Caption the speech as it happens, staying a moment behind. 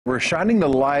We're shining the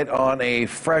light on a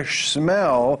fresh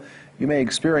smell you may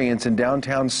experience in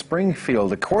downtown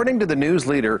Springfield. According to the news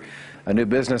leader, a new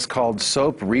business called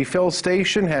Soap Refill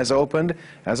Station has opened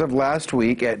as of last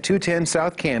week at 210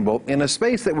 South Campbell in a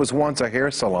space that was once a hair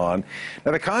salon.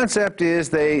 Now, the concept is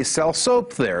they sell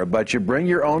soap there, but you bring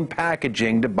your own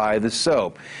packaging to buy the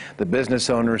soap. The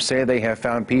business owners say they have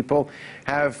found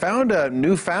a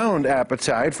newfound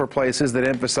appetite for places that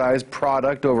emphasize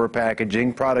product over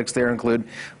packaging. Products there include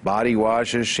body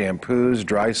washes, shampoos,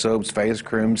 dry soaps, face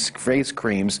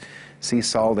creams, sea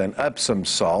salt, and Epsom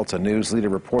salts. A news leader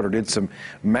reporter did some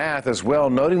math as well,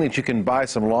 noting that you can buy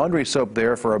some laundry soap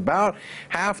there for about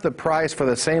half the price for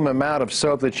the same amount of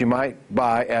soap that you might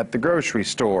buy at the grocery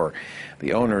store.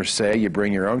 The owners say you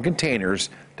bring your own containers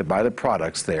to buy the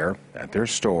products there at their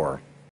store.